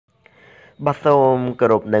បាទសូមគោ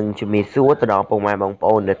រពនឹងជំរាបសួរទៅដល់ពុកម៉ែបងប្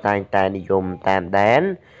អូនដែលតែងតែនិយមតាមដាន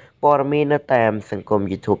ព័ត៌មាននៅតាមសង្គម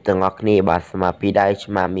YouTube ទាំងអស់គ្នាបាទស្មាពីដៃ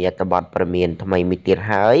ឆ្មាមានអត្ថបទព័ត៌មានថ្មីមួយទៀត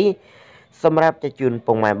ហើយសម្រាប់ជូន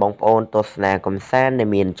ពុកម៉ែបងប្អូនទស្សនាកំសាន្តដែល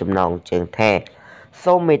មានចំណងជើងថា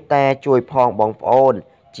សូមមេត្តាជួយផងបងប្អូន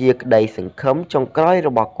ជាក្តីសង្ឃឹមចុងក្រោយរ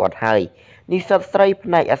បស់គាត់ហើយនិស្សិតស្រីផ្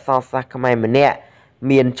នែកអក្សរសាស្ត្រខ្មែរម្នាក់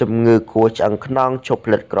មានជំងឺគួរឆ្អឹងខ្នងឈប់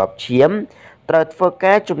ផ្លិតក្របឈាមត្រូវធ្វើ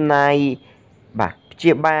ការចំណាយបាទព្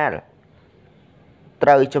យាបាលត្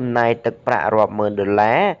រូវចំណាយទឹកប្រាក់រាប់ម៉ឺនដុល្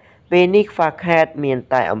លារពេលនេះខ្វះខាតមាន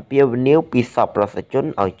តែអំពាវនាវពីសប្បុរសជន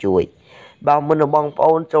ឲ្យជួយបើមុនបងប្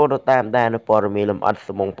អូនចូលទៅតាមដានព័ត៌មានលម្អិត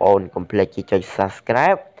សូមបងប្អូនកុំភ្លេចចុច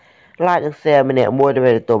Subscribe Like និង Share ម្នាក់មួយដើម្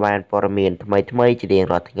បីទទួលបានព័ត៌មានថ្មីៗជារៀង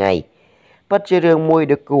រាល់ថ្ងៃពិតជារឿងមួយ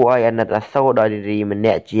ដែលគួរឲ្យអាណិតអាសូរដោយនារីម្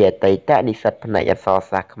នាក់ជាអតីតនិស្សិតផ្នែកអក្សរ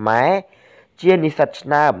សាស្ត្រខ្មែរជានិស្សិតឆ្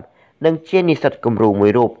នើមនិងជានិស្សិតគំរូមួ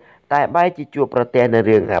យរូបតែបែរជាជួបប្រទះនៅ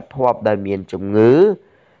រឿងអាភ័ព្វដោយមានជំងឺ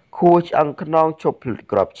ខួរឆ្អឹងខ្នងឈប់ផ្លិត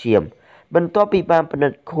ក្របឈាមបន្ទាប់ពីបានពិនិ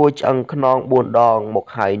ត្យខួរឆ្អឹងខ្នង4ដងមក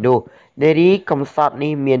ហើយនោះនារីកំសត់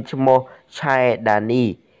នេះមានឈ្មោះឆែដានី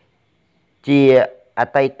ជាអ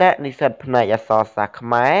តីតនិស្សិតផ្នែកអក្សរសាស្ត្រខ្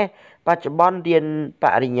មែរបច្ចុប្បន្នរៀនប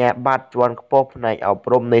រិញ្ញាបត្រជាន់ខ្ពស់ផ្នែកអប់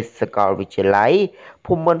រំនៃសាកលវិទ្យាល័យ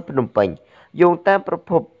ភូមិន្ទភ្នំពេញយោងតាមប្រ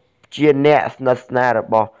ភពជាអ្នកស្និទ្ធស្នាលរ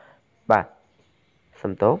បស់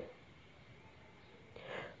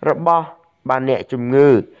បានអ្នកជំងឺ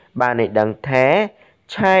បានឲ្យដឹងថា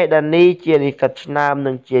ឆែដានីជានិស្សិតឆ្នើម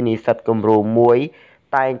និងជានិស្សិតគំរូមួយ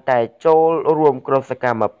តែងតែចូលរួមក្នុងសក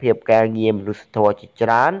ម្មភាពការងារមនុស្សធម៌ជាច្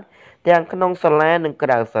រើនទាំងក្នុងសាលានិងក្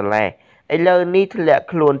រៅសាលាឥឡូវនេះធ្លាក់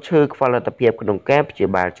ខ្លួនឈឺខ្វះលទ្ធភាពក្នុងការព្យា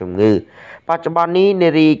បាលជំងឺបច្ចុប្បន្ននេះនា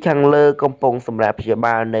រីខាងលើកំពុងសម្រាប់ព្យា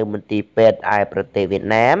បាលនៅមន្ទីរពេទ្យឯប្រទេសវៀត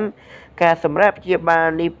ណាមការសម្រាប់ព្យាបាល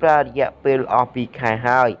នេះប្រើរយៈពេលអស់2ខែ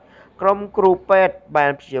ហើយក្រុមគ្រូពេទ្យបា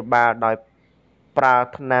នព្យាបាលដោយប្រើ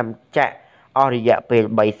ថ្នាំចាក់អស់រយៈពេល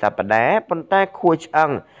3សប្តាហ៍ប៉ុន្តែខួរឆ្អឹ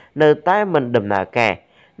ងនៅតែមិនដំណើរការ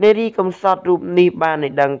នារីកំសត់រូបនេះបានឲ្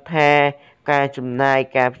យដឹងថាការចំណាយ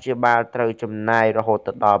ការព្យាបាលត្រូវចំណាយរហូត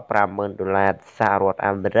ដល់$50,000សហរដ្ឋ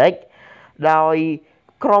អាមេរិកដោយ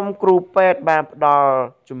ក្រុមគ្រូពេទ្យបានផ្ដល់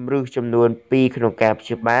ជំរឿសចំនួន2ក្នុងការព្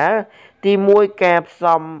យាបាលទី1ការផ្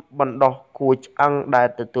សំបណ្ដុះខួរឆ្អឹងដែល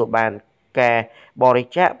ទទួលបានការបរិ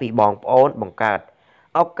ច្ចាគពីបងប្អូនបង្កើត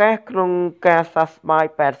ឱកាសក្នុងការសះស្បើយ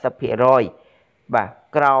 80% បាទ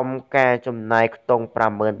ក្រោមការចំណាយខ្ទង់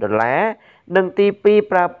$50,000និងទី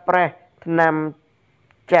2ប្រើប្រាស់ថ្នាំ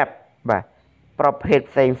ចាប់បាទប្រភេទ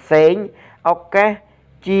ផ្សេងឱកាស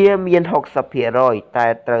ជាមាន 60% តែ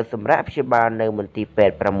ត្រូវសម្រាប់ព្យាបាលនៅមន្ទីរពេ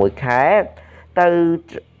ទ្យ6ខែទៅ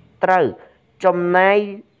ត្រូវចំណាយ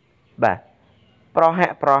បាទប្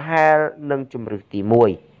រហែលនឹងជំរឿសទី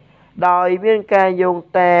1ដោយមានការយោង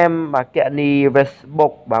តាមគណនី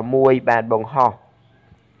Facebook មួយបានបង្ហោះ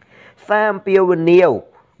សារអំពាវនាវ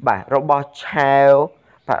របស់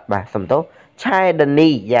ឆែដានី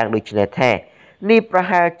យ៉ាងដូចនេះថានេះប្រ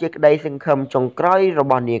ហែលជាក្តីសង្ឃឹមចុងក្រោយរ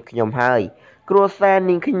បស់នាងខ្ញុំហើយគ្រួសារ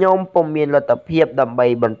នាងខ្ញុំពុំមានលទ្ធភាពដើម្បី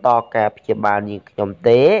បន្តការព្យាបាលនាងខ្ញុំ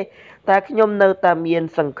ទេតែខ្ញុំនៅតែមាន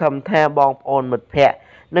សង្ឃឹមថាបងប្អូនមិត្តភ័ក្តិ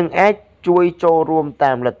នឹងអាចជួយចូលរួម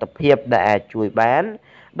តាមលទ្ធភាពដែលអាចជួយបាន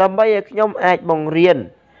ដើម្បីឲ្យខ្ញុំអាចបង្រៀន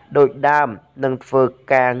ដូចដើមនិងធ្វើ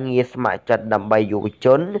ការងារស្ម័គ្រចិត្តដើម្បីយុវជ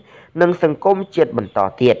ននិងសង្គមជាតិបន្ត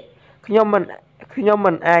ទៀតខ្ញុំ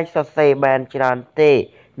មិនអាចសរសេរបានច្រើនទេ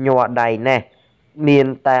ញ័រដៃណាស់មាន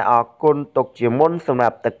តែអរគុណទុកជាមុនសម្រា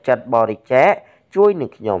ប់ទឹកចិត្តបរិច្ចាគជួយនឹង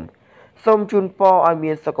ខ្ញុំសូមជូនពរឲ្យ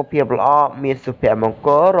មានសុខភាពល្អមានសុភមង្គ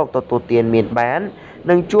លរកទទួលទានមានបាន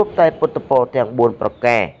និងជួបតែពុទ្ធពរទាំង4ប្រ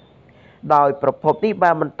ការដោយប្រភពនេះ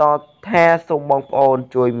បានបន្តថាសូមបងប្អូន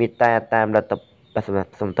ជួយមេត្តាតាមលទ្ធ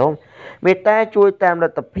មេត្តាជួយតាមល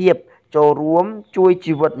ទ្ធភាពចូលរួមជួយ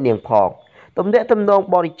ជីវិតនាងផងទំនាក់ទំនង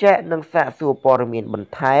បរិច្ចាគនិងសាកសួរព័ត៌មានបន្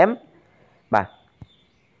ថែមបាទ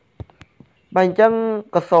អញ្ចឹង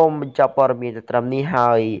ក៏សូមបញ្ចប់ព័ត៌មានត្រឹមនេះ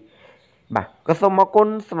ហើយបាទក៏សូមអរគុណ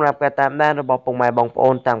សម្រាប់ការតាមដានរបស់ពុកម៉ែបងប្អូ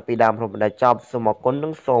នតាំងពីដើមរហូតដល់ចប់សូមអរគុណនិ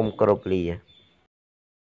ងសូមគោរពលា